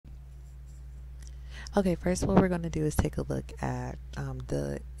Okay, first, what we're going to do is take a look at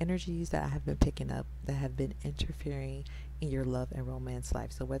the energies that I have been picking up that have been interfering in your love and romance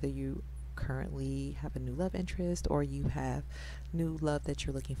life. So, whether you currently have a new love interest or you have new love that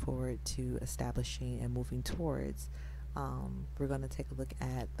you're looking forward to establishing and moving towards, we're going to take a look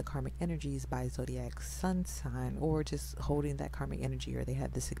at the karmic energies by zodiac sun sign, or just holding that karmic energy, or they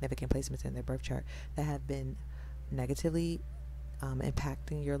have the significant placements in their birth chart that have been negatively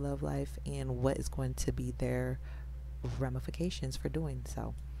impacting your love life, and what is going to be their ramifications for doing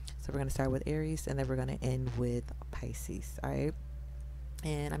so. So we're going to start with Aries, and then we're going to end with Pisces. All right.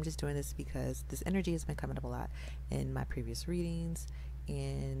 And I'm just doing this because this energy has been coming up a lot in my previous readings.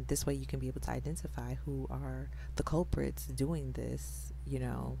 And this way you can be able to identify who are the culprits doing this,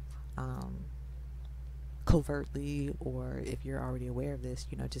 covertly, or if you're already aware of this,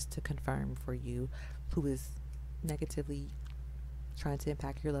 just to confirm for you who is negatively trying to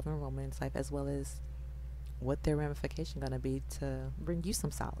impact your love and romance life, as well as what their ramification going to be to bring you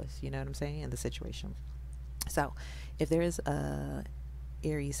some solace, you know what I'm saying, in the situation. So if there is a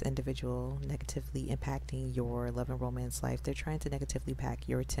Aries individual negatively impacting your love and romance life, they're trying to negatively impact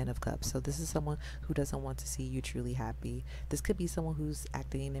your Ten of Cups. So this is someone who doesn't want to see you truly happy. This could be someone who's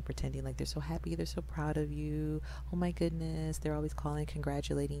acting and pretending like they're so happy, they're so proud of you. Oh my goodness, they're always calling,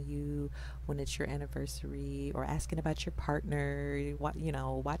 congratulating you when it's your anniversary, or asking about your partner.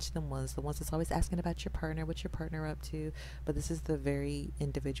 Watch them ones, the ones that's always asking about your partner, what's your partner up to. But this is the very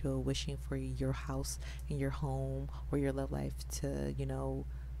individual wishing for your house and your home or your love life to,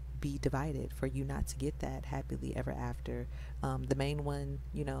 be divided, for you not to get that happily ever after. The main one,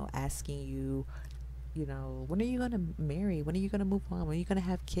 asking you, when are you going to marry? When are you going to move on? When are you going to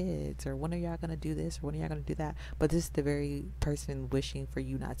have kids? Or when are y'all going to do this? Or when are y'all going to do that? But this is the very person wishing for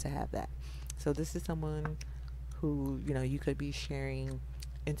you not to have that. So this is someone who, you could be sharing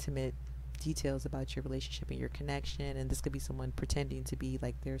intimate details about your relationship and your connection, and this could be someone pretending to be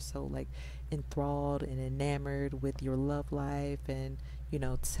like they're so like enthralled and enamored with your love life, and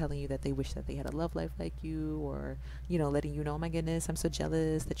telling you that they wish that they had a love life like you, or letting you know, oh my goodness, I'm so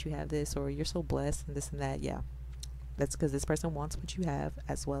jealous that you have this, or you're so blessed, and this and that. Yeah, that's because this person wants what you have,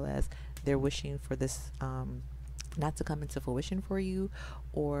 as well as they're wishing for this not to come into fruition for you,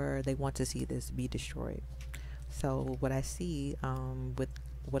 or they want to see this be destroyed. So what I see with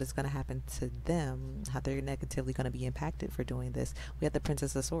what is going to happen to them, how they're negatively going to be impacted for doing this. We have the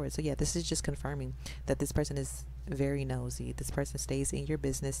Princess of Swords. So yeah, this is just confirming that this person is very nosy. This person stays in your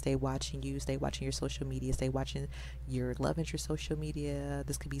business, stay watching you, stay watching your social media, stay watching your love interest social media.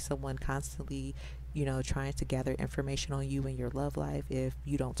 This could be someone constantly, trying to gather information on you and your love life if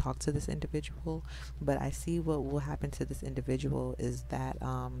you don't talk to this individual. But I see what will happen to this individual is that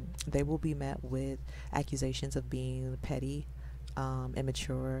they will be met with accusations of being petty,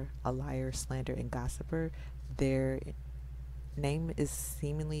 immature, a liar, slander, and gossiper. Their name is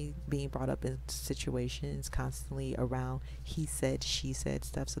seemingly being brought up in situations constantly around he said, she said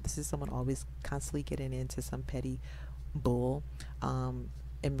stuff. So this is someone always constantly getting into some petty bull.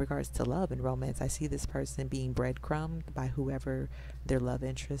 In regards to love and romance, I see this person being breadcrumbed by whoever their love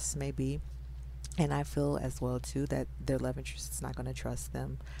interests may be. And I feel as well too that their love interest is not going to trust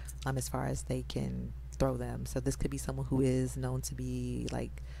them as far as they can throw them. So this could be someone who is known to be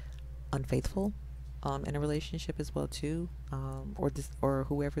like unfaithful in a relationship as well too, or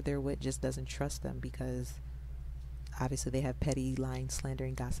whoever they're with just doesn't trust them, because obviously they have petty, lying,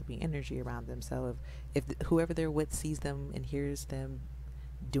 slandering, gossiping energy around them. So if whoever they're with sees them and hears them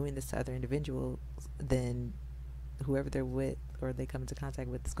doing this to other individuals, then whoever they're with or they come into contact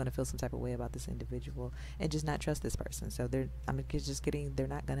with is going to feel some type of way about this individual and just not trust this person. So they're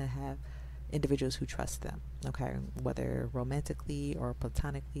not going to have individuals who trust them, okay, whether romantically or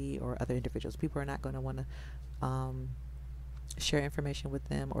platonically or other individuals. People are not going to want to share information with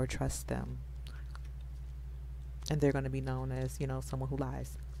them or trust them, and they're going to be known as, someone who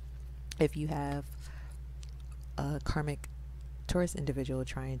lies. If you have a karmic Taurus individual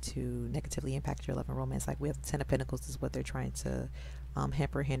trying to negatively impact your love and romance, like we have the Ten of Pentacles, is what they're trying to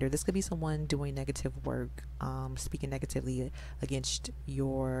hamper, hinder. This could be someone doing negative work, speaking negatively against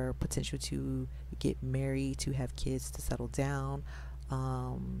your potential to get married, to have kids, to settle down,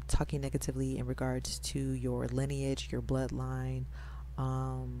 talking negatively in regards to your lineage, your bloodline,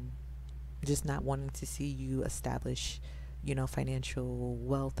 just not wanting to see you establish, financial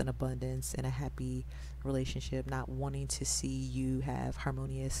wealth and abundance in a happy relationship, not wanting to see you have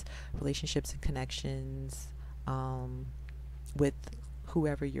harmonious relationships and connections with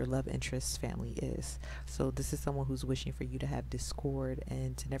whoever your love interest family is. So this is someone who's wishing for you to have discord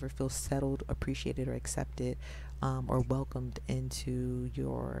and to never feel settled, appreciated, or accepted, or welcomed into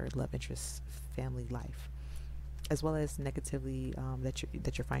your love interest family life, as well as negatively,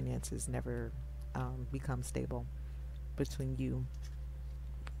 that your finances never become stable between you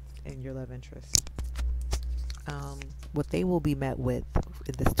and your love interest. What they will be met with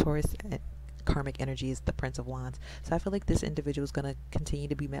in this Taurus karmic energy is the Prince of Wands. So I feel like this individual is going to continue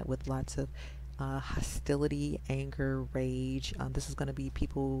to be met with lots of hostility, anger, rage. This is going to be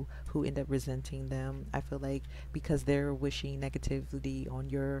people who end up resenting them. I feel like because they're wishing negativity on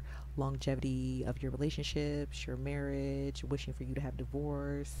your longevity of your relationships, your marriage, wishing for you to have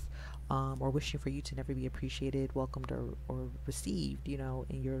divorce, or wishing for you to never be appreciated, welcomed, or received,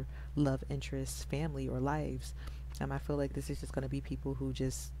 in your love interest, family, or lives. I feel like this is just going to be people who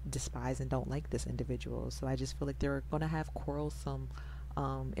just despise and don't like this individual. So I just feel like they're going to have quarrelsome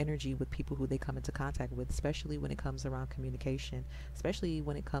energy with people who they come into contact with, especially when it comes around communication, especially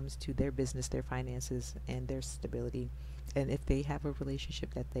when it comes to their business, their finances, and their stability. And if they have a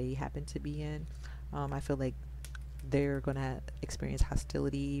relationship that they happen to be in, I feel like they're going to experience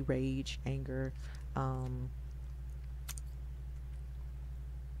hostility, rage, anger, and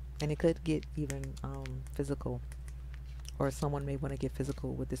it could get even physical, or someone may want to get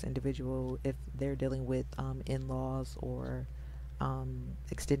physical with this individual if they're dealing with in-laws or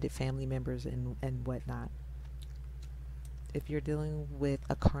extended family members and whatnot. If you're dealing with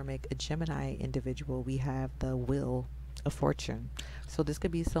a Gemini individual, we have the Wheel of Fortune. So this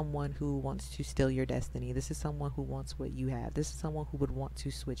could be someone who wants to steal your destiny. This is someone who wants what you have. This is someone who would want to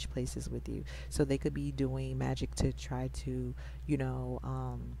switch places with you. So they could be doing magic to try to,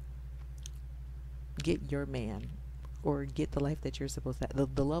 get your man, or get the life that you're supposed to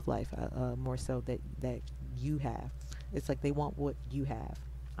have, the love life, more so that you have. It's like they want what you have.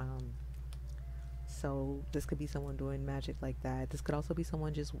 So this could be someone doing magic like that. This could also be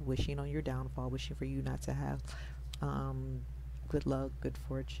someone just wishing on your downfall, wishing for you not to have good luck, good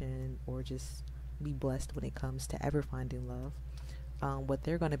fortune, or just be blessed when it comes to ever finding love. What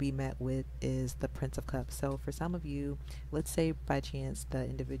they're going to be met with is the Prince of Cups. So for some of you, let's say by chance the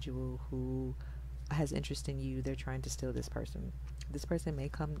individual who has interest in you, they're trying to steal this person. This person may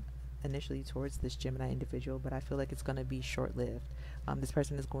come initially towards this Gemini individual, but I feel like it's going to be short-lived. This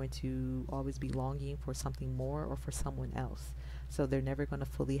person is going to always be longing for something more or for someone else. So they're never going to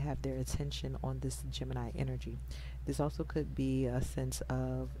fully have their attention on this Gemini energy. This also could be a sense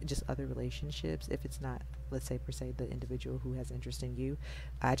of just other relationships. If it's not, let's say, per se, the individual who has interest in you,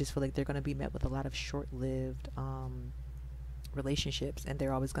 I just feel like they're going to be met with a lot of short-lived relationships, and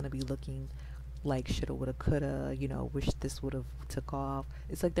they're always going to be looking like shoulda, woulda, coulda, wish this would have took off.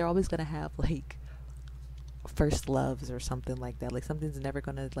 It's like they're always going to have like first loves or something like that. Like something's never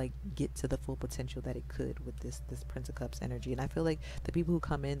going to like get to the full potential that it could with this Prince of Cups energy. And I feel like the people who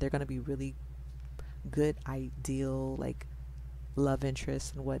come in, they're going to be really good, ideal, like love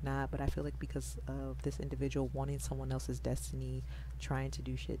interests and whatnot. But I feel like because of this individual wanting someone else's destiny, trying to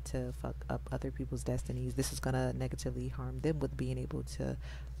do shit to fuck up other people's destinies, this is going to negatively harm them with being able to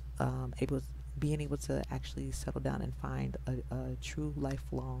actually settle down and find a true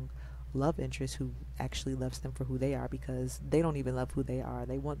lifelong love interest who actually loves them for who they are, because they don't even love who they are.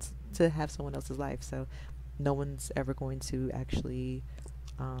 They want to have someone else's life, so no one's ever going to actually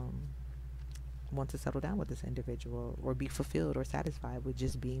want to settle down with this individual or be fulfilled or satisfied with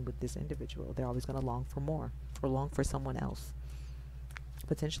just being with this individual. They're always going to long for more or long for someone else,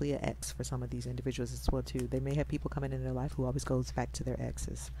 potentially an ex for some of these individuals as well too. They may have people coming in their life who always goes back to their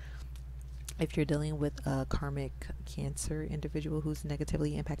exes. If you're dealing with a karmic Cancer individual who's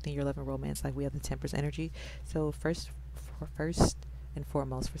negatively impacting your love and romance life, we have the Temperance energy. So first and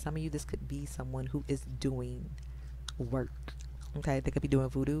foremost, for some of you, this could be someone who is doing work. Okay, they could be doing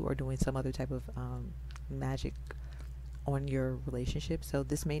voodoo or doing some other type of magic on your relationship. So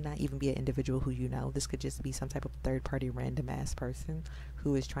this may not even be an individual who you know. This could just be some type of third-party random ass person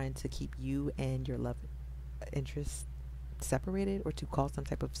who is trying to keep you and your love interest separated, or to cause some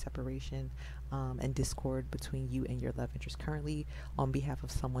type of separation and discord between you and your love interest currently on behalf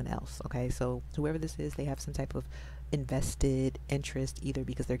of someone else. Okay, so whoever this is, they have some type of invested interest, either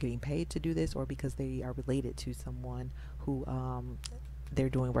because they're getting paid to do this or because they are related to someone who they're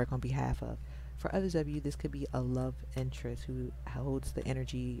doing work on behalf of. For others of you, this could be a love interest who holds the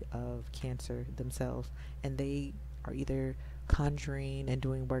energy of Cancer themselves, and they are either conjuring and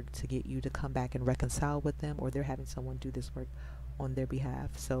doing work to get you to come back and reconcile with them, or they're having someone do this work on their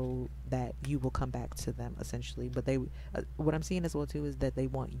behalf so that you will come back to them essentially. But they, what I'm seeing as well too is that they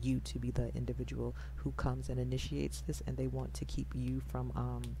want you to be the individual who comes and initiates this, and they want to keep you from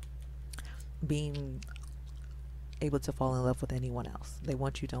being able to fall in love with anyone else. They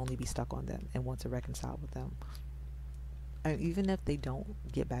want you to only be stuck on them and want to reconcile with them. And even if they don't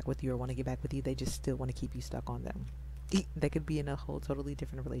get back with you or want to get back with you, they just still want to keep you stuck on them. They could be in a whole totally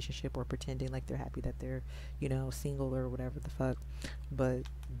different relationship or pretending like they're happy that they're, single or whatever the fuck, but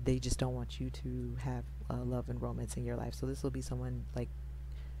they just don't want you to have love and romance in your life. So this will be someone like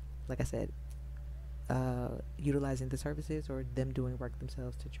I said, utilizing the services or them doing work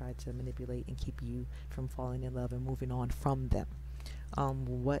themselves to try to manipulate and keep you from falling in love and moving on from them.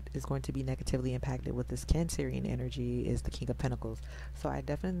 What is going to be negatively impacted with this Cancerian energy is the King of Pentacles. So I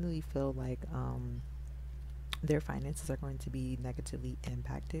definitely feel like their finances are going to be negatively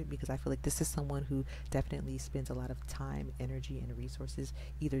impacted, because I feel like this is someone who definitely spends a lot of time, energy, and resources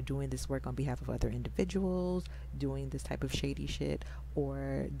either doing this work on behalf of other individuals, doing this type of shady shit,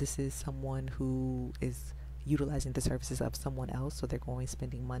 or this is someone who is utilizing the services of someone else, so they're going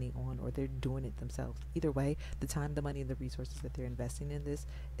spending money on, or they're doing it themselves. Either way, the time, the money, and the resources that they're investing in this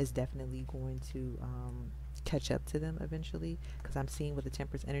is definitely going to catch up to them eventually, because I'm seeing with the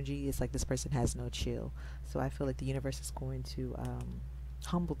Temperance energy, it's like this person has no chill. So I feel like the universe is going to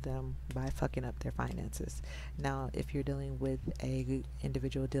humble them by fucking up their finances. Now, if you're dealing with a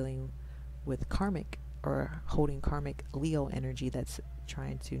individual dealing with karmic or holding karmic Leo energy that's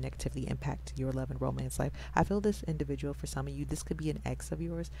trying to negatively impact your love and romance life, I feel this individual, for some of you, this could be an ex of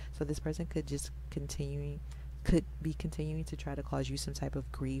yours. So this person could be continuing to try to cause you some type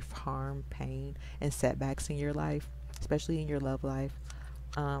of grief, harm, pain, and setbacks in your life, especially in your love life.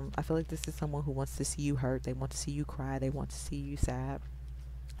 I feel like this is someone who wants to see you hurt. They want to see you cry. They want to see you sad.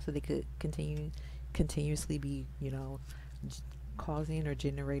 So they could continuously be, causing or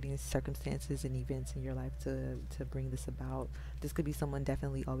generating circumstances and events in your life to bring this about. This could be someone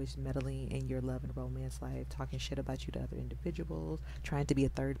definitely always meddling in your love and romance life, talking shit about you to other individuals, trying to be a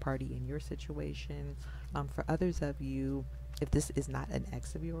third party in your situation. For others of you, if this is not an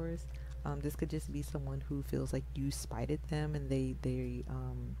ex of yours, this could just be someone who feels like you spited them, and they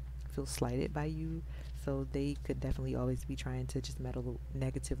feel slighted by you. So they could definitely always be trying to just meddle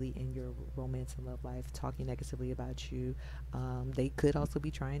negatively in your romance and love life, talking negatively about you. They could also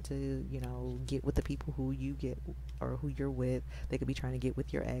be trying to, get with the people who you get or who you're with. They could be trying to get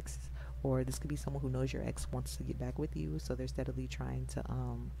with your ex, or this could be someone who knows your ex wants to get back with you. So they're steadily trying to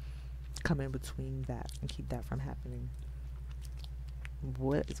come in between that and keep that from happening.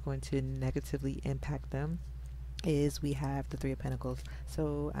 What is going to negatively impact them is we have the Three of Pentacles.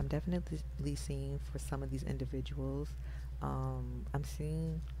 So I'm definitely seeing for some of these individuals, I'm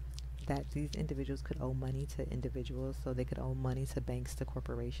seeing that these individuals could owe money to individuals. So they could owe money to banks, to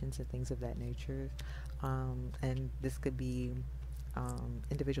corporations, and things of that nature. And this could be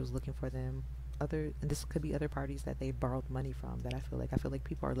individuals looking for them. And this could be other parties that they borrowed money from, that I feel like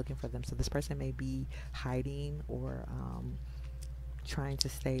people are looking for them. So this person may be hiding or trying to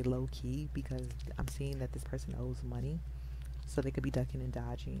stay low key, because I'm seeing that this person owes money. So they could be ducking and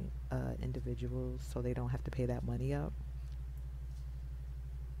dodging individuals so they don't have to pay that money up.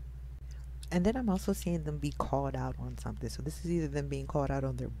 And then I'm also seeing them be called out on something. So this is either them being called out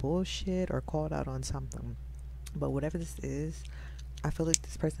on their bullshit or called out on something. But whatever this is, I feel like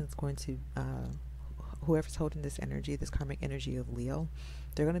this person is going to, whoever's holding this energy, this karmic energy of Leo,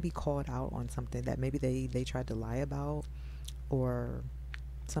 they're going to be called out on something that maybe they tried to lie about, or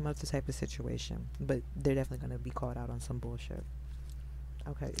some other type of situation, but they're definitely going to be called out on some bullshit.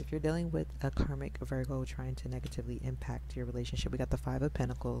 Okay, if you're dealing with a karmic Virgo trying to negatively impact your relationship, we got the Five of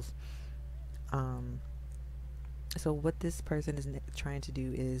Pentacles. So what this person is trying to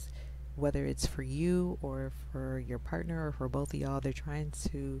do is, whether it's for you or for your partner or for both of y'all, they're trying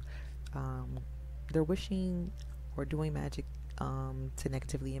to, they're wishing or doing magic to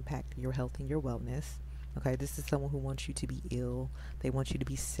negatively impact your health and your wellness. Okay, this is someone who wants you to be ill. They want you to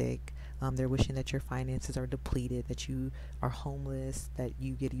be sick. They're wishing that your finances are depleted, that you are homeless, that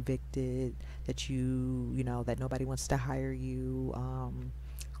you get evicted, that that nobody wants to hire you.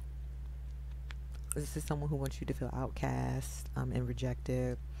 This is someone who wants you to feel outcast and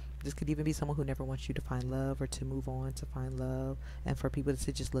rejected. This could even be someone who never wants you to find love or to move on to find love, and for people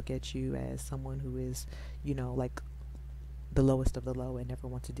to just look at you as someone who is, like the lowest of the low and never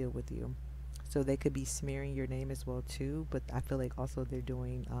want to deal with you. So they could be smearing your name as well too, but I feel like also they're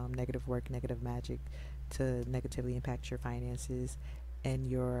doing negative work, negative magic to negatively impact your finances and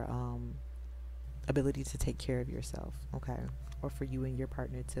your ability to take care of yourself, okay? Or for you and your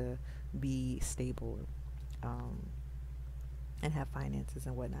partner to be stable. and have finances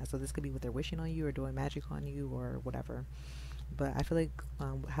and whatnot. So this could be what they're wishing on you or doing magic on you or whatever. But I feel like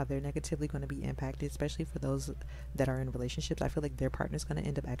how they're negatively going to be impacted, especially for those that are in relationships. I feel like their partner's going to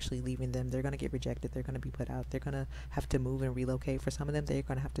end up actually leaving them. They're going to get rejected. They're going to be put out. They're going to have to move and relocate. For some of them, they're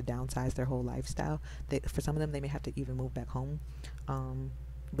going to have to downsize their whole lifestyle. For some of them, they may have to even move back home,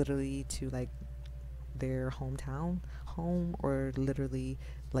 literally to like their hometown home, or literally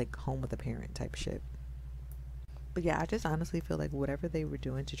like home with a parent type shit. But yeah, I just honestly feel like whatever they were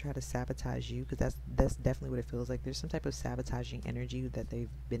doing to try to sabotage you, because that's definitely what it feels like. There's some type of sabotaging energy that they've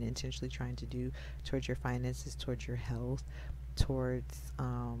been intentionally trying to do towards your finances, towards your health, towards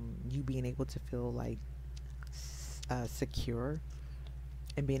you being able to feel like secure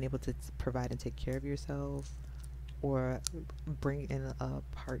and being able to provide and take care of yourself, or bring in a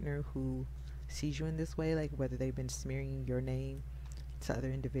partner who sees you in this way, like whether they've been smearing your name to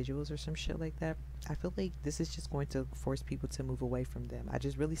other individuals or some shit like that. I feel like this is just going to force people to move away from them. I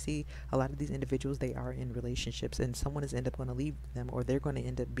just really see a lot of these individuals, they are in relationships and someone is end up going to leave them, or they're going to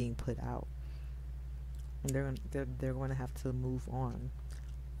end up being put out. And they're going to have to move on.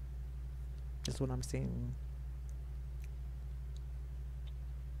 That's what I'm seeing.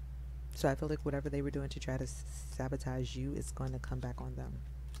 So I feel like whatever they were doing to try to sabotage you is going to come back on them.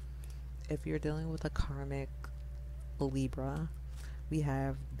 If you're dealing with a karmic Libra, we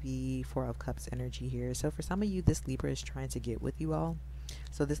have the Four of Cups energy here. So for some of you, this Libra is trying to get with you all.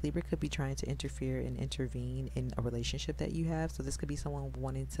 So this Libra could be trying to interfere and intervene in a relationship that you have. So this could be someone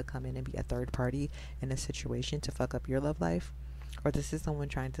wanting to come in and be a third party in a situation to fuck up your love life. Or this is someone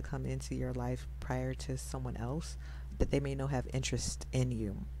trying to come into your life prior to someone else that they may know have interest in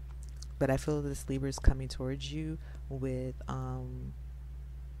you. But I feel this Libra is coming towards you with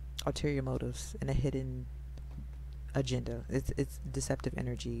ulterior motives and a hidden agenda. It's deceptive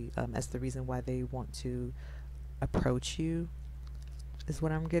energy as the reason why they want to approach you, is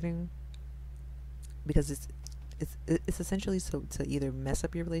what I'm getting. Because it's essentially so to either mess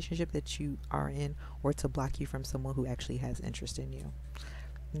up your relationship that you are in, or to block you from someone who actually has interest in you.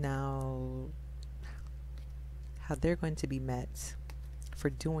 Now, how they're going to be met for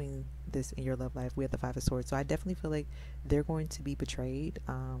doing this in your love life, we have the Five of Swords. So I definitely feel like they're going to be betrayed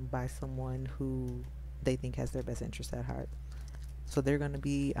by someone who they think has their best interest at heart. So they're going to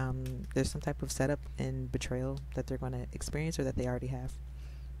be there's some type of setup and betrayal that they're going to experience, or that they already have.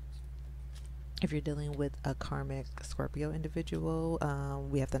 If you're dealing with a karmic Scorpio individual,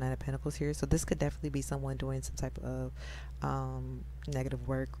 we have the Nine of Pentacles here. So this could definitely be someone doing some type of negative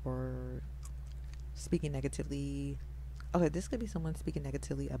work, or speaking negatively. Okay, this could be someone speaking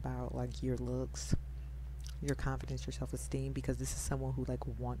negatively about like your looks, your confidence, your self-esteem, because this is someone who like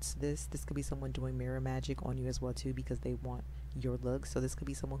wants this. This could be someone doing mirror magic on you as well too, because they want your looks. So this could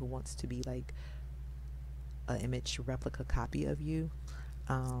be someone who wants to be like an image replica copy of you.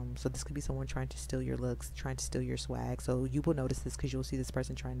 So this could be someone trying to steal your looks, trying to steal your swag. So you will notice this because you'll see this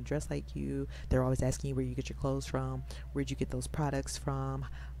person trying to dress like you. They're always asking you where you get your clothes from, where'd you get those products from,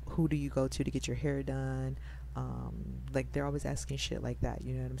 who do you go to get your hair done. Like they're always asking shit like that,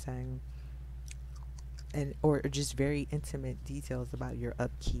 you know what I'm saying? And or just very intimate details about your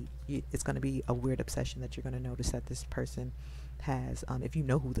upkeep. It's going to be a weird obsession that you're going to notice that this person has, if you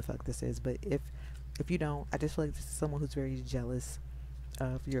know who the fuck this is. But if you don't, I just feel like this is someone who's very jealous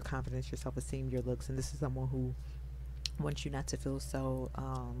of your confidence, your self-esteem, your looks, and this is someone who wants you not to feel so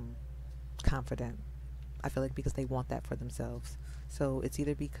confident. I feel like because they want that for themselves. So it's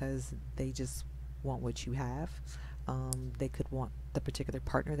either because they just want what you have, they could want the particular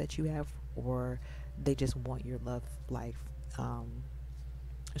partner that you have, or they just want your love life.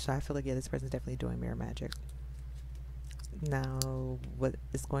 So I feel like, yeah, this person's definitely doing mirror magic. Now, what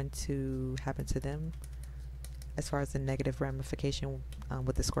is going to happen to them as far as the negative ramification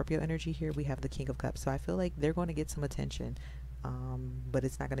with the Scorpio energy here, we have the King of Cups. So I feel like they're going to get some attention, but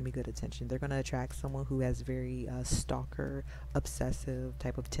it's not going to be good attention. They're going to attract someone who has very stalker, obsessive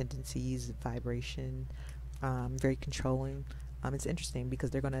type of tendencies, vibration, very controlling. It's interesting because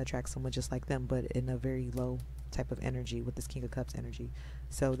they're going to attract someone just like them, but in a very low type of energy with this King of Cups energy.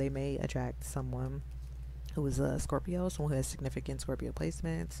 So they may attract someone who is a Scorpio, someone who has significant Scorpio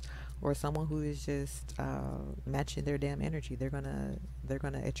placements, or someone who is just matching their damn energy. They're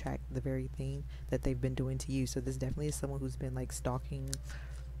gonna attract the very thing that they've been doing to you. So this definitely is someone who's been like stalking,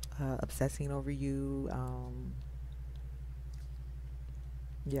 obsessing over you.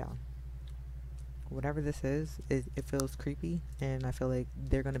 Yeah, whatever this is, it feels creepy, and I feel like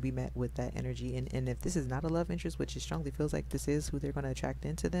they're going to be met with that energy. And if this is not a love interest, which it strongly feels like this is who they're going to attract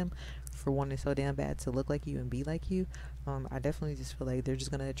into them for wanting so damn bad to look like you and be like you, I definitely just feel like they're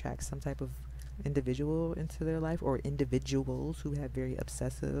just going to attract some type of individual into their life, or individuals who have very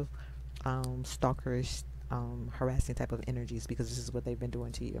obsessive, stalkerish, harassing type of energies, because this is what they've been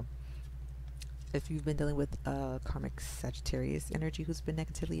doing to you. If you've been dealing with karmic Sagittarius energy who's been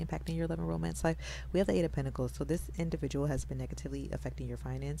negatively impacting your love and romance life, we have the Eight of Pentacles. So this individual has been negatively affecting your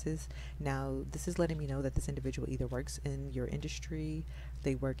finances. Now, this is letting me know that this individual either works in your industry,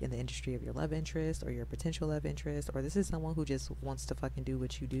 they work in the industry of your love interest or your potential love interest, or this is someone who just wants to fucking do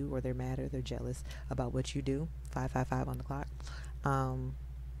what you do, or they're mad or they're jealous about what you do. 555 on the clock.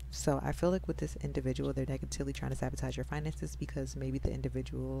 So I feel like with this individual, they're negatively trying to sabotage your finances because maybe the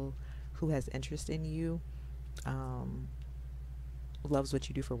individual who has interest in you loves what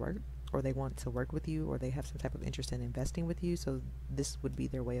you do for work, or they want to work with you, or they have some type of interest in investing with you. So this would be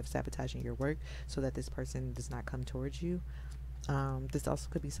their way of sabotaging your work so that this person does not come towards you. This also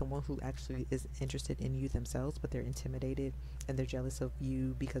could be someone who actually is interested in you themselves, but they're intimidated and they're jealous of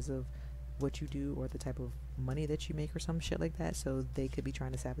you because of what you do or the type of money that you make or some shit like that. So they could be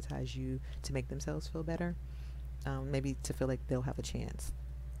trying to sabotage you to make themselves feel better, maybe to feel like they'll have a chance.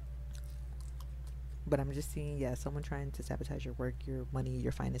 But I'm just seeing, yeah, someone trying to sabotage your work, your money,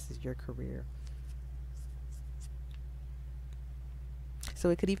 your finances, your career. So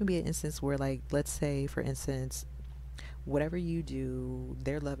it could even be an instance where, like, let's say for instance, whatever you do,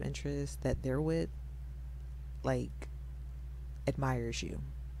 their love interest that they're with, like, admires you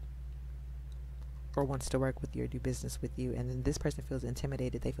or wants to work with you or do business with you, and then this person feels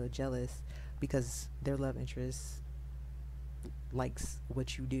intimidated, they feel jealous because their love interest likes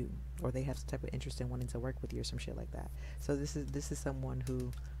what you do, or they have some type of interest in wanting to work with you or some shit like that. So this is someone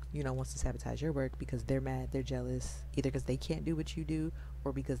who, you know, wants to sabotage your work because they're mad, they're jealous, either because they can't do what you do,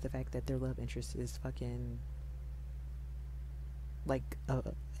 or because the fact that their love interest is fucking like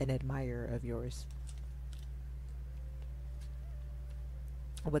an admirer of yours.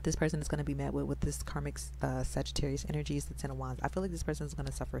 What this person is going to be met with this karmic Sagittarius energy is the Ten of Wands. I feel like this person is going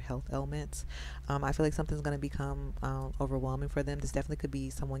to suffer health ailments. I feel like something's going to become overwhelming for them. This definitely could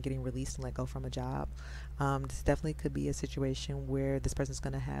be someone getting released and let go from a job. This definitely could be a situation where this person is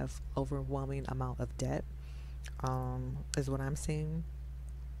going to have overwhelming amount of debt, is what I'm seeing.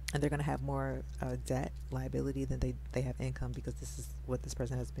 And they're going to have more debt liability than they have income, because this is what this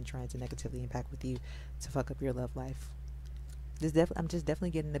person has been trying to negatively impact with you to fuck up your love life. I'm just definitely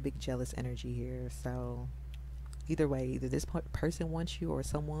getting a big jealous energy here. So either way, either this person wants you, or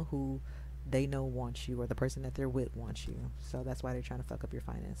someone who they know wants you, or the person that they're with wants you. So that's why they're trying to fuck up your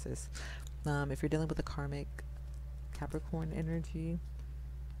finances. If you're dealing with a karmic Capricorn energy,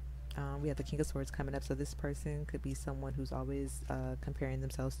 we have the King of Swords coming up. So this person could be someone who's always comparing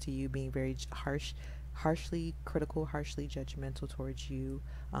themselves to you, being very harshly critical, harshly judgmental towards you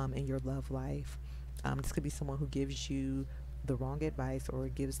in your love life. This could be someone who gives you the wrong advice, or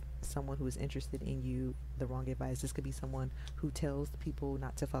gives someone who is interested in you the wrong advice. This could be someone who tells people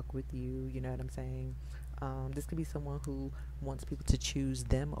not to fuck with you, you know what I'm saying? This could be someone who wants people to choose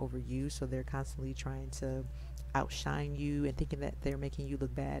them over you, so they're constantly trying to outshine you and thinking that they're making you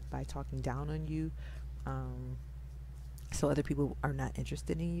look bad by talking down on you, so other people are not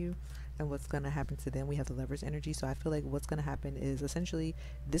interested in you. And what's going to happen to them, we have the Lover's energy. So I feel like what's going to happen is, essentially,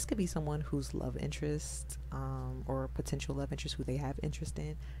 this could be someone whose love interest, or potential love interest who they have interest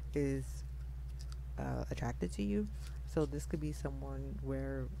in, is attracted to you. So this could be someone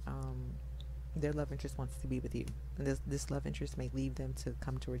where their love interest wants to be with you, and this love interest may lead them to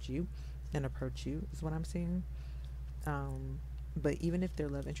come towards you and approach you, is what I'm seeing. But even if their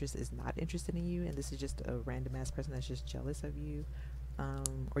love interest is not interested in you, and this is just a random ass person that's just jealous of you,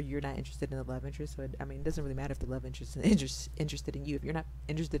 or you're not interested in the love interest, so it doesn't really matter if the love interest is interested in you. If you're not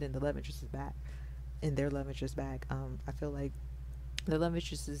interested in the love interest is back, in their love interest back, I feel like the love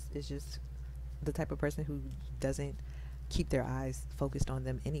interest is just the type of person who doesn't keep their eyes focused on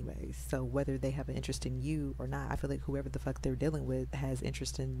them anyways. So whether they have an interest in you or not, I feel like whoever the fuck they're dealing with has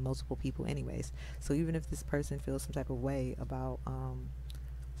interest in multiple people anyways. So even if this person feels some type of way about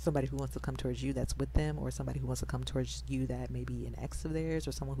somebody who wants to come towards you that's with them, or somebody who wants to come towards you that may be an ex of theirs,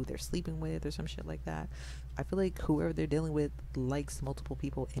 or someone who they're sleeping with, or some shit like that, I feel like whoever they're dealing with likes multiple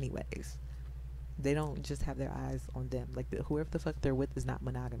people anyways. They don't just have their eyes on them. Like, whoever the fuck they're with is not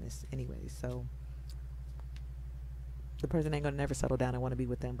monogamous anyways. So the person ain't gonna never settle down and want to be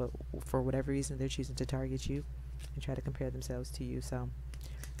with them, but for whatever reason they're choosing to target you and try to compare themselves to you. So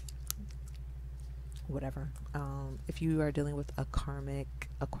whatever. If you are dealing with a karmic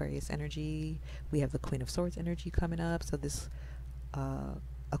Aquarius energy, we have the Queen of Swords energy coming up. So this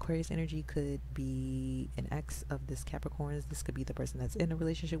Aquarius energy could be an ex of this Capricorn. This could be the person that's in a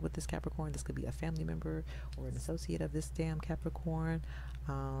relationship with this Capricorn. This could be a family member or an associate of this damn Capricorn.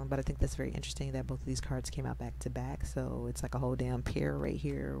 But I think that's very interesting that both of these cards came out back to back. So it's like a whole damn pair right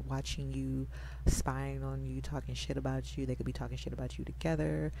here watching you, spying on you, talking shit about you. They could be talking shit about you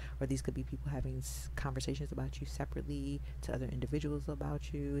together, or these could be people having conversations about you separately to other individuals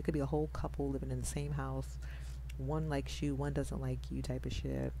about you. It could be a whole couple living in the same house. One likes you, one doesn't like you type of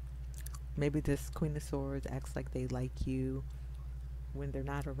shit. Maybe this Queen of Swords acts like they like you when they're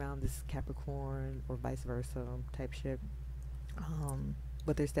not around this Capricorn, or vice versa type shit.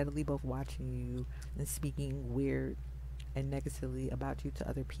 But they're steadily both watching you and speaking weird and negatively about you to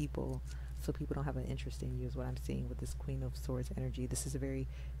other people, so people don't have an interest in you, is what I'm seeing with this Queen of Swords energy. This is a very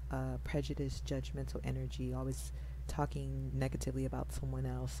prejudiced, judgmental energy, always talking negatively about someone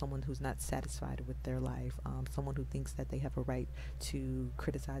else, someone who's not satisfied with their life, someone who thinks that they have a right to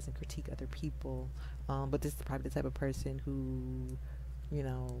criticize and critique other people. But this is probably the type of person who, you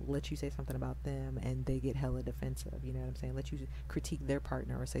know, let you say something about them and they get hella defensive. You know what I'm saying? Let you critique their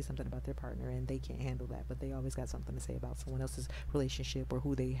partner or say something about their partner and they can't handle that, but they always got something to say about someone else's relationship or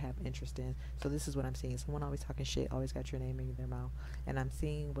who they have interest in. So this is what I'm seeing. Someone always talking shit, always got your name in their mouth. And I'm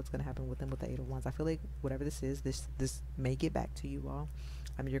seeing what's going to happen with them with the Eight of Wands. I feel like whatever this is, this may get back to you all.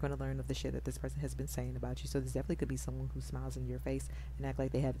 I mean, you're going to learn of the shit that this person has been saying about you. So this definitely could be someone who smiles in your face and act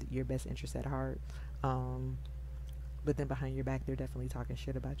like they have your best interest at heart. But then behind your back, they're definitely talking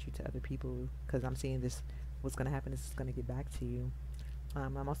shit about you to other people, because I'm seeing this, what's going to happen is it's going to get back to you.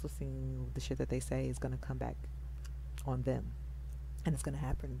 I'm also seeing the shit that they say is going to come back on them, and it's going to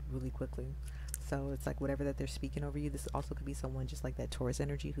happen really quickly. So it's like whatever that they're speaking over you, this also could be someone just like that Taurus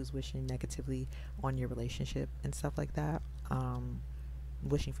energy who's wishing negatively on your relationship and stuff like that.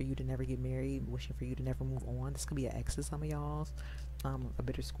 Wishing for you to never get married, wishing for you to never move on. This could be an ex of some of y'all's, a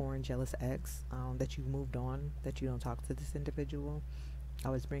bitter, scorned, jealous ex, that you moved on, that you don't talk to this individual.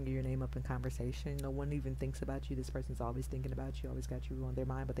 Always bringing your name up in conversation. No one even thinks about you. This person's always thinking about you, always got you on their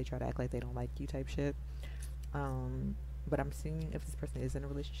mind, but they try to act like they don't like you type shit. But I'm seeing if this person is in a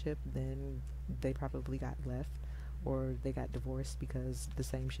relationship, then they probably got left or they got divorced because the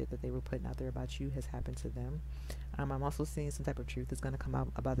same shit that they were putting out there about you has happened to them. I'm also seeing some type of truth that's going to come out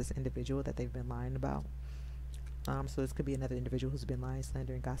about this individual that they've been lying about. So this could be another individual who's been lying,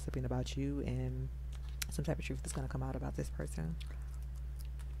 slandering, gossiping about you, and some type of truth that's going to come out about this person.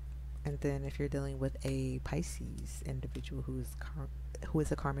 And then if you're dealing with a Pisces individual who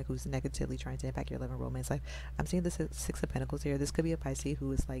is a karmic, who's negatively trying to impact your love and romance life, I'm seeing this Six of Pentacles here. This could be a Pisces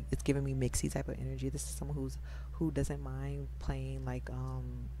who is like, it's giving me mixy type of energy. This is someone who doesn't mind playing like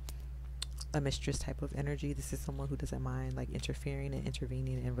a mistress type of energy. This is someone who doesn't mind like interfering and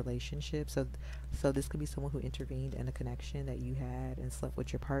intervening in relationships. So this could be someone who intervened in a connection that you had and slept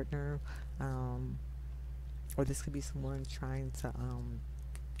with your partner, or this could be someone trying to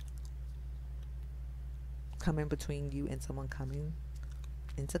come in between you and someone coming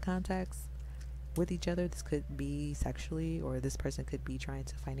into contacts with each other. This could be sexually, or this person could be trying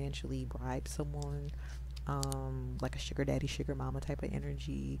to financially bribe someone, like a sugar daddy, sugar mama type of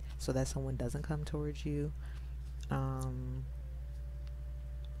energy, so that someone doesn't come towards you.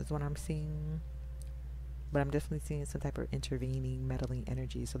 That's what I'm seeing. But I'm definitely seeing some type of intervening, meddling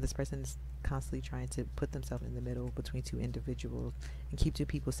energy. So this person is constantly trying to put themselves in the middle between two individuals and keep two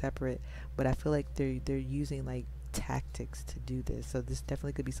people separate. But I feel like they're using like tactics to do this. So this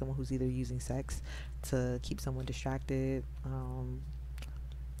definitely could be someone who's either using sex to keep someone distracted,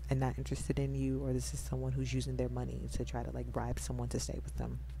 and not interested in you, or this is someone who's using their money to try to like bribe someone to stay with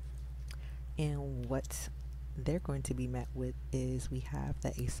them. And what they're going to be met with is we have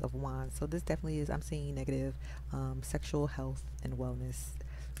the Ace of Wands. So this definitely is, I'm seeing negative sexual health and wellness,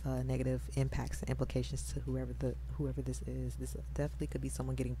 negative impacts and implications to whoever this is. This definitely could be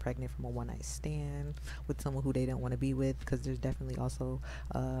someone getting pregnant from a one-night stand with someone who they don't want to be with, because there's definitely also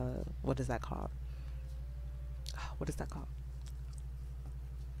what is that called? What is that called?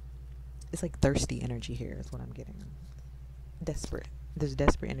 It's like thirsty energy here is what I'm getting. Desperate. There's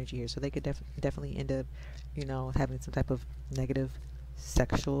desperate energy here, so they could definitely end up, you know, having some type of negative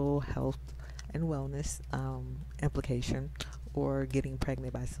sexual health and wellness implication, or getting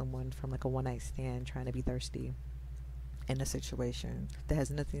pregnant by someone from like a one-night stand, trying to be thirsty in a situation that has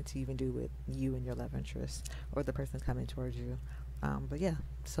nothing to even do with you and your love interest or the person coming towards you. But yeah,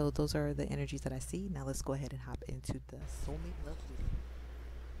 so those are the energies that I see. Now let's go ahead and hop into the soulmate love reading.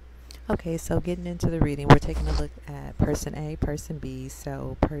 Okay, so getting into the reading, we're taking a look at person A, person B.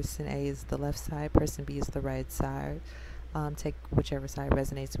 So person A is the left side, person B is the right side. Take whichever side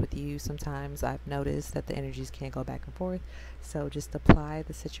resonates with you. Sometimes I've noticed that the energies can't go back and forth, so just apply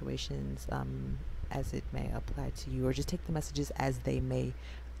the situations as it may apply to you, or just take the messages as they may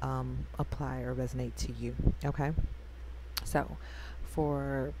apply or resonate to you. Okay, so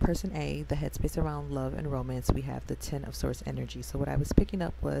for person A, the headspace around love and romance, we have the 10 of Swords energy. So what I was picking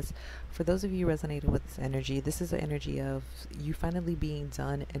up was, for those of you resonating with this energy, this is the energy of you finally being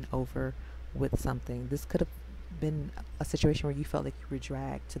done and over with something. This could have been a situation where you felt like you were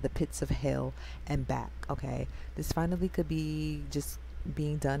dragged to the pits of hell and back. Okay, this finally could be just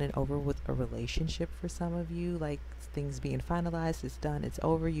being done and over with a relationship for some of you, like things being finalized, it's done, it's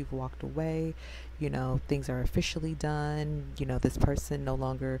over, you've walked away, things are officially done, this person no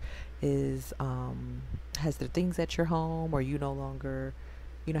longer is has their things at your home, or you no longer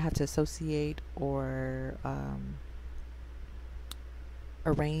have to associate or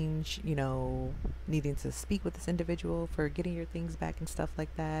arrange, needing to speak with this individual for getting your things back and stuff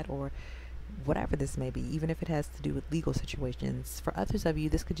like that, or whatever this may be, even if it has to do with legal situations. For others of you,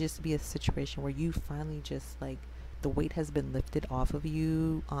 this could just be a situation where you finally just like the weight has been lifted off of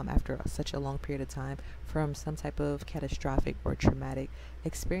you after such a long period of time from some type of catastrophic or traumatic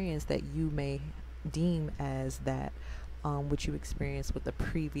experience that you may deem as that which you experienced with the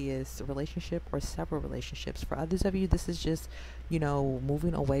previous relationship or several relationships. For others of you, this is just,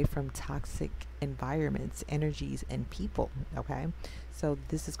 moving away from toxic environments, energies, and people. Okay, so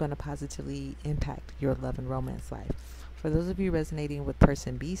this is going to positively impact your love and romance life. For those of you resonating with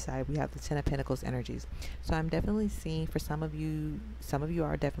person B side, we have the 10 of Pentacles energies. So I'm definitely seeing for some of you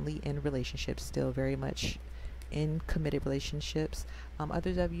are definitely in relationships still, very much in committed relationships.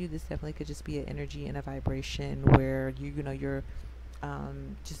 Others of you, this definitely could just be an energy and a vibration where you're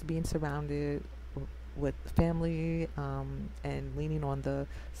just being surrounded with family and leaning on the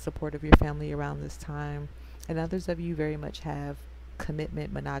support of your family around this time. And others of you very much have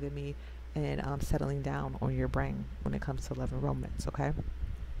commitment, monogamy, and settling down on your brain when it comes to love and romance. Okay,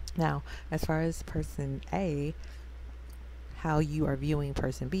 now as far as person A, how you are viewing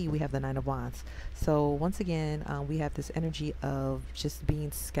person B, we have the 9 of Wands. So once again, we have this energy of just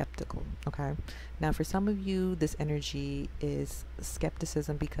being skeptical. Okay, now for some of you, this energy is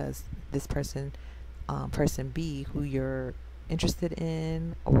skepticism because this person B, who you're interested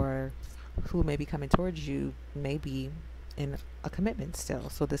in or who may be coming towards you, may be in a commitment still.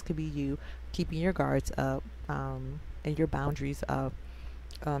 So this could be you keeping your guards up and your boundaries up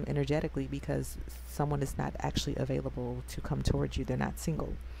energetically, because someone is not actually available to come towards you. They're not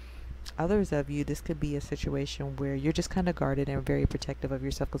single. Others of you, this could be a situation where you're just kind of guarded and very protective of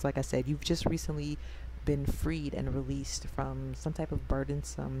yourself, because like I said, you've just recently been freed and released from some type of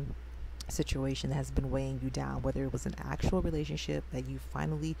burdensome situation that has been weighing you down, whether it was an actual relationship that you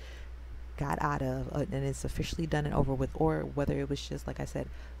finally got out of and it's officially done and over with, or whether it was just, like I said,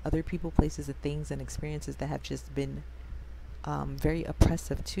 other people, places, and things and experiences that have just been very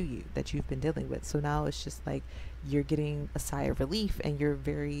oppressive to you that you've been dealing with. So now it's just like you're getting a sigh of relief, and you're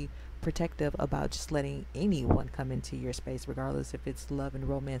very protective about just letting anyone come into your space, regardless if it's love and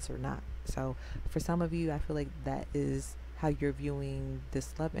romance or not. So for some of you, I feel like that is how you're viewing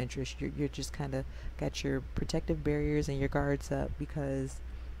this love interest. You're just kind of got your protective barriers and your guards up because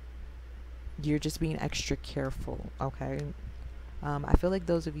you're just being extra careful. Okay, I feel like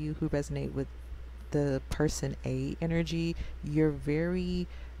those of you who resonate with the person A energy, you're very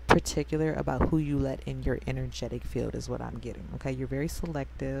particular about who you let in your energetic field, is what I'm getting. Okay, you're very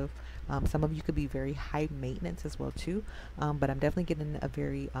selective. Some of you could be very high maintenance as well too, but I'm definitely getting a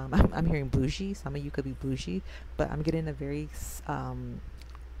very I'm hearing bougie. Some of you could be bougie, but I'm getting a very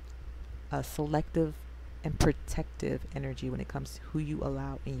selective and protective energy when it comes to who you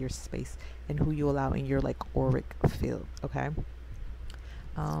allow in your space and who you allow in your like auric field. Okay,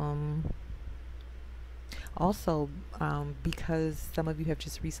 also because some of you have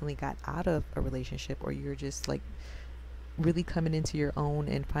just recently got out of a relationship, or you're just like really coming into your own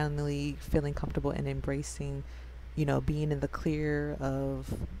and finally feeling comfortable and embracing, being in the clear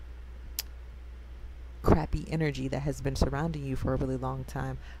of crappy energy that has been surrounding you for a really long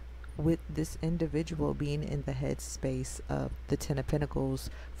time. With this individual being in the headspace of the 10 of Pentacles,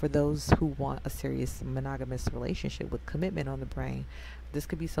 for those who want a serious monogamous relationship with commitment on the brain, this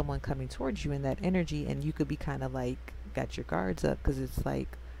could be someone coming towards you in that energy, and you could be kind of like got your guards up because it's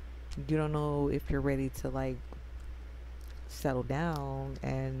like you don't know if you're ready to like settle down,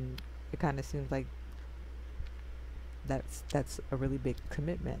 and it kind of seems like that's a really big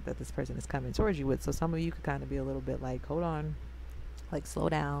commitment that this person is coming towards you with. So some of you could kind of be a little bit like, hold on, like slow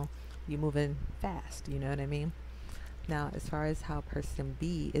down, you're moving fast, you know what I mean? Now as far as how person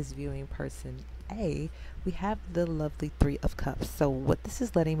B is viewing person A, we have the lovely Three of Cups. So what this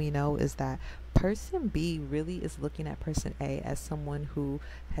is letting me know is that person B really is looking at person A as someone who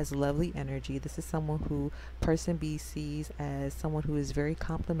has lovely energy. This is someone who person B sees as someone who is very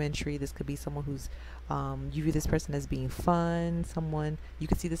complimentary. This could be someone who's you view this person as being fun. Someone you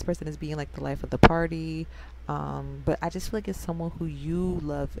could see this person as being like the life of the party. But I just feel like it's someone who you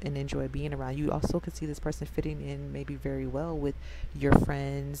love and enjoy being around. You also could see this person fitting in maybe very well with your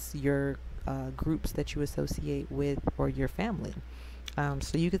friends, your groups that you associate with, or your family.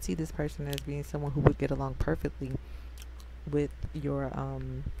 So you could see this person as being someone who would get along perfectly with your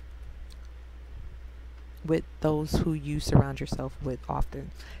with those who you surround yourself with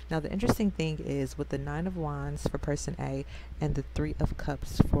often. Now the interesting thing is with the Nine of Wands for person A and the Three of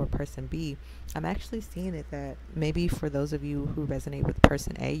Cups for person B, I'm actually seeing it that maybe for those of you who resonate with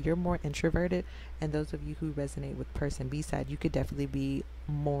person A, you're more introverted, and those of you who resonate with person B side, you could definitely be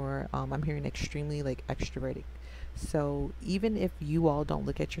more I'm hearing extremely like extroverted. So even if you all don't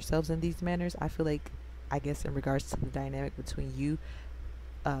look at yourselves in these manners, I feel like, I guess in regards to the dynamic between you,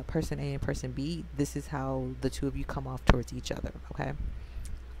 person A and person B, this is how the two of you come off towards each other. Okay,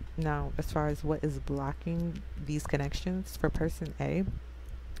 now as far as what is blocking these connections for person A,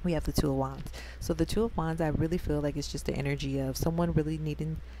 we have the Two of Wands. So the Two of Wands, I really feel like it's just the energy of someone really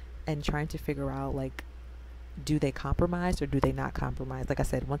needing and trying to figure out, like, do they compromise or do they not compromise? Like I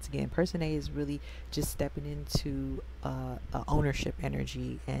said, once again, person A is really just stepping into a ownership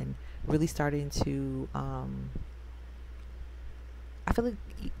energy and really starting to I feel like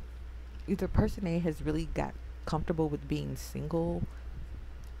either person A has really got comfortable with being single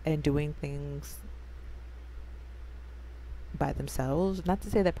and doing things by themselves. Not to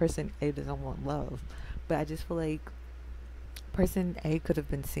say that person A doesn't want love, but I just feel like person A could have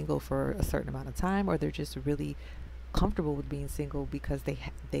been single for a certain amount of time, or they're just really comfortable with being single because they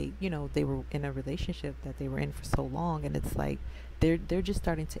they were in a relationship that they were in for so long, and it's like they're just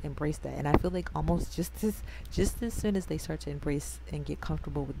starting to embrace that. And I feel like almost just as soon as they start to embrace and get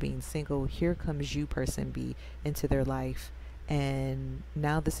comfortable with being single, here comes you, person B, into their life, and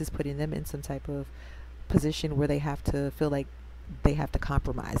now this is putting them in some type of position where they have to feel like they have to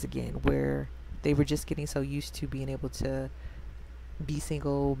compromise again, where they were just getting so used to being able to be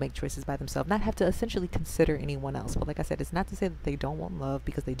single, make choices by themselves, not have to essentially consider anyone else. But like I said, it's not to say that they don't want love,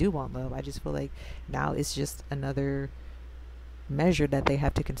 because they do want love. I just feel like now it's just another measure that they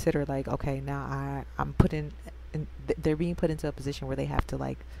have to consider. Like, okay, now I'm put in, they're being put into a position where they have to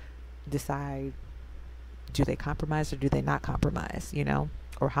like decide, do they compromise or do they not compromise,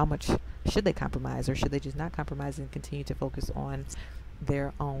 or how much should they compromise, or should they just not compromise and continue to focus on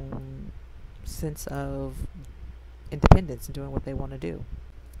their own sense of independence and doing what they want to do.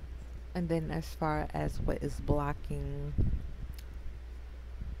 And then as far as what is blocking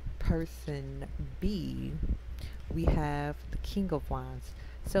person B, we have the King of Wands.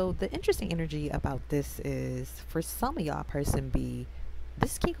 So the interesting energy about this is, for some of y'all, person B,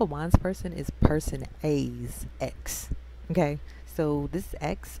 this King of Wands person is person A's ex. Okay, so this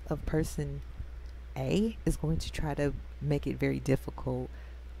ex of person A is going to try to make it very difficult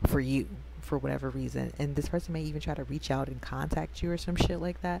for you for whatever reason, and this person may even try to reach out and contact you or some shit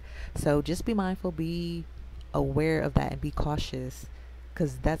like that. So just be mindful, be aware of that, and be cautious,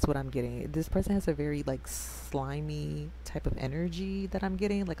 because that's what I'm getting. This person has a very like slimy type of energy that I'm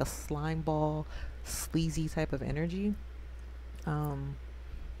getting, like a slime ball, sleazy type of energy,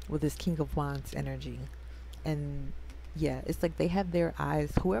 with this King of Wands energy. And yeah, it's like they have their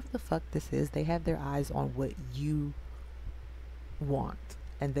eyes, whoever the fuck this is, they have their eyes on what you want,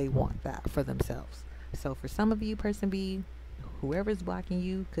 and they want that for themselves. So for some of you, person B, whoever's blocking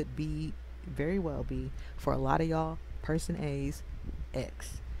you could be, very well be, for a lot of y'all, person A's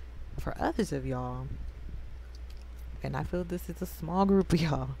ex. For others of y'all, and I feel this is a small group of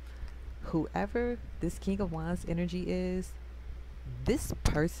y'all, whoever this King of Wands energy is, this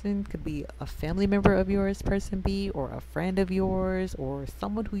person could be a family member of yours, person B, or a friend of yours, or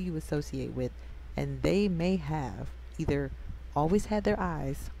someone who you associate with, and they may have either always had their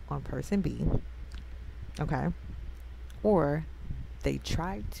eyes on person B, okay, or they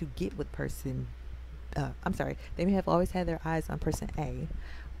tried to get with person they may have always had their eyes on person A,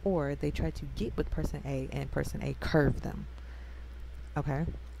 or they tried to get with person A and person A curved them. Okay,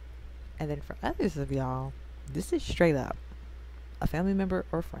 and then for others of y'all, this is straight up a family member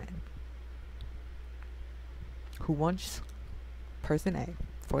or friend who wants person A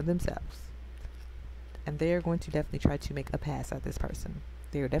for themselves, and they are going to definitely try to make a pass at this person.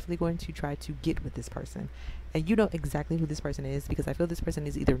 They are definitely going to try to get with this person, and you know exactly who this person is, because I feel this person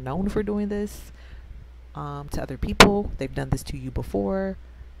is either known for doing this to other people, they've done this to you before,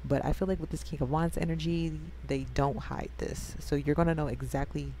 But I feel like with this King of Wands energy, they don't hide this. So you're going to know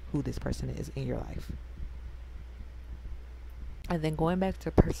exactly who this person is in your life. And then going back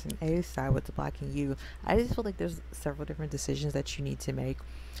to person A's side, what's blocking you, I just feel like there's several different decisions that you need to make.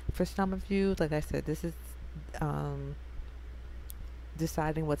 For some of you, like I said, this is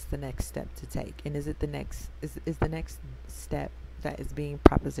deciding what's the next step to take. And is it the next, is the next step that is being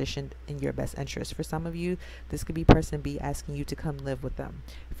propositioned in your best interest? For some of you, this could be person B asking you to come live with them.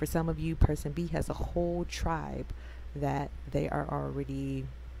 For some of you, person B has a whole tribe that they are already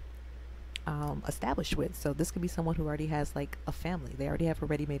established with. So this could be someone who already has like a family. They already have a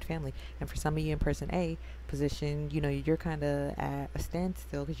ready-made family. And for some of you in person A position, you know, you're kind of at a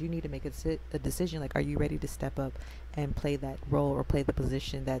standstill because you need to make a decision. Like, are you ready to step up and play that role or play the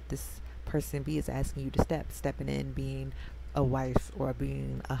position that this person B is asking you to stepping in, being a wife or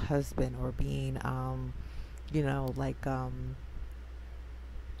being a husband or being, you know, like a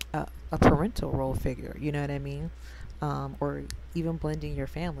parental role figure, you know what I mean? Or even blending your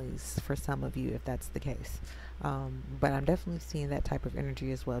families for some of you, if that's the case. But I'm definitely seeing that type of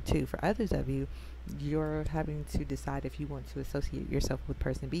energy as well too. For others of you, you're having to decide if you want to associate yourself with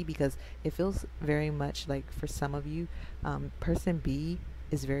person B, because it feels very much like for some of you, person B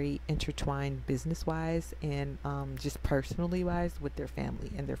is very intertwined business wise and just personally wise with their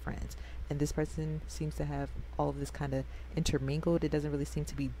family and their friends. And this person seems to have all of this kind of intermingled. It doesn't really seem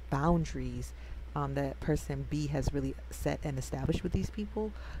to be boundaries that person B has really set and established with these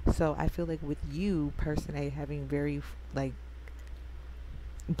people. So I feel like with you, person A, having very like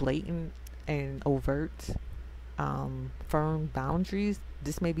blatant and overt firm boundaries,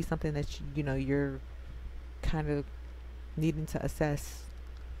 this may be something that you know you're kind of needing to assess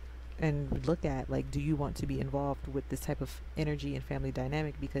and look at. Like, do you want to be involved with this type of energy and family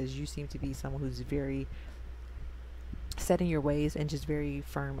dynamic? Because you seem to be someone who's very set in your ways and just very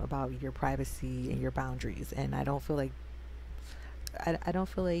firm about your privacy and your boundaries. And I don't feel like I don't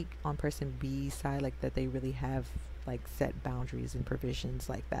feel like on person B's side like that they really have like set boundaries and provisions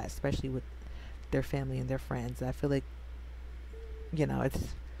like that, especially with their family and their friends. I feel like, you know,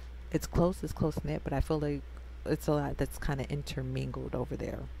 it's close, it's close knit, but I feel like it's a lot that's kind of intermingled over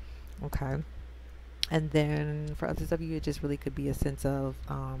there. Okay. And then for others of you, it just really could be a sense of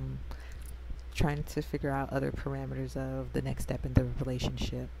trying to figure out other parameters of the next step in the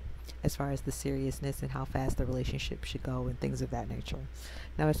relationship, as far as the seriousness and how fast the relationship should go and things of that nature.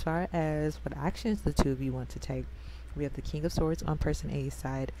 Now, as far as what actions the two of you want to take, we have the King of Swords on person A's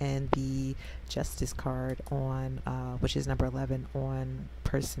side and the Justice card on, which is number 11 on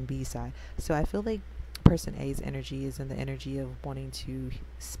person B's side. So I feel like person A's energy is in the energy of wanting to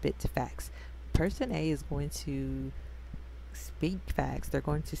spit to facts. Person A is going to speak facts. They're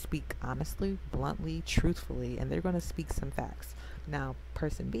going to speak honestly, bluntly, truthfully, and they're going to speak some facts. Now,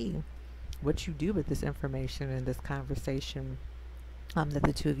 person B, what you do with this information and this conversation that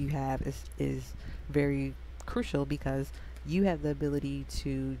the two of you have is very crucial, because you have the ability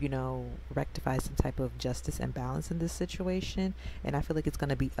to, you know, rectify some type of justice and balance in this situation. And I feel like it's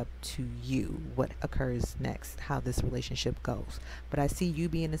going to be up to you what occurs next, how this relationship goes. But I see you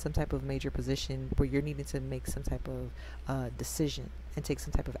being in some type of major position where you're needing to make some type of decision and take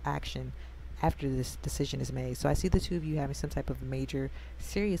some type of action after this decision is made. So I see the two of you having some type of major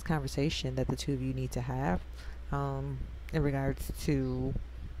serious conversation that the two of you need to have in regards to,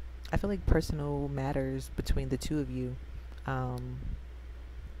 I feel like, personal matters between the two of you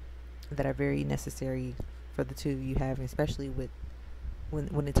that are very necessary for the two of you having, especially with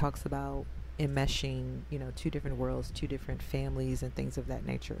when it talks about enmeshing, you know, two different worlds, two different families and things of that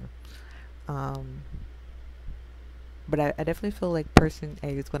nature. But I definitely feel like person A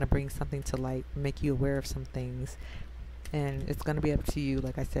is going to bring something to light, make you aware of some things, and it's going to be up to you.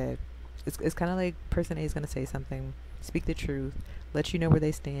 Like I said, it's kind of like person A is going to say something, speak the truth, let you know where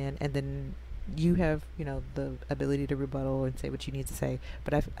they stand, and then you have, you know, the ability to rebuttal and say what you need to say.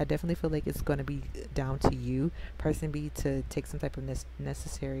 But I definitely feel like it's going to be down to you, person B, to take some type of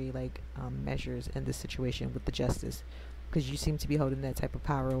necessary like measures in this situation with the justice, because you seem to be holding that type of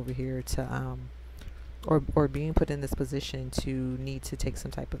power over here to or being put in this position to need to take some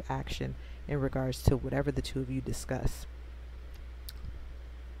type of action in regards to whatever the two of you discuss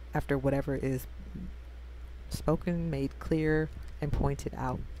after whatever is spoken, made clear, and pointed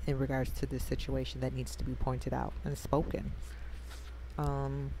out in regards to this situation that needs to be pointed out and spoken.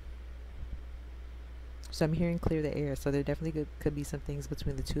 So I'm hearing clear the air. So there definitely could be some things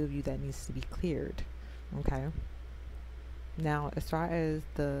between the two of you that needs to be cleared. Okay. Now, as far as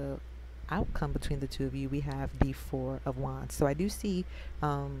the outcome between the two of you, we have the Four of Wands. So I do see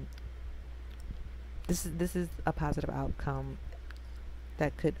this is a positive outcome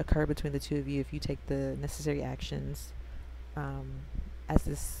that could occur between the two of you if you take the necessary actions, as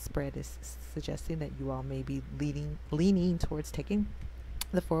this spread is suggesting that you all may be leaning towards taking.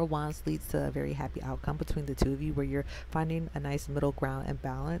 The Four of Wands leads to a very happy outcome between the two of you, where you're finding a nice middle ground and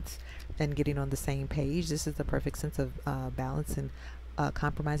balance and getting on the same page. This is the perfect sense of balance and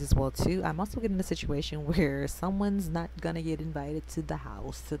compromise as well too. I'm also getting a situation where someone's not gonna get invited to the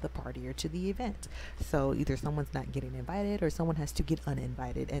house, to the party, or to the event. So either someone's not getting invited or someone has to get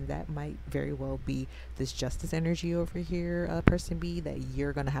uninvited, and that might very well be this justice energy over here, person B, that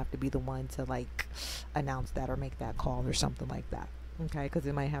you're gonna have to be the one to like announce that or make that call or something like that. Okay, because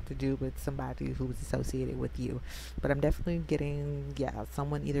it might have to do with somebody who's associated with you. But I'm definitely getting, yeah,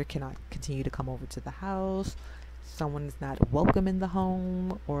 someone either cannot continue to come over to the house, someone is not welcome in the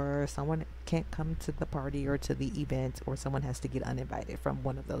home, or someone can't come to the party or to the event, or someone has to get uninvited from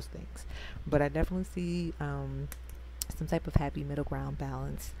one of those things. But I definitely see some type of happy middle ground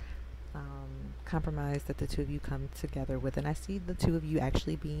balance, compromise that the two of you come together with. And I see the two of you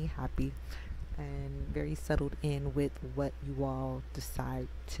actually being happy and very settled in with what you all decide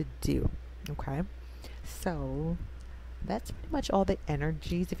to do. Okay, so that's pretty much all the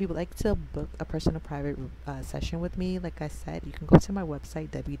energies. If you would like to book a personal private session with me, like I said, you can go to my website,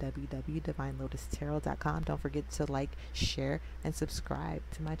 www.divinelotustarot.com. Don't forget to like, share, and subscribe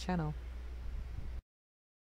to my channel.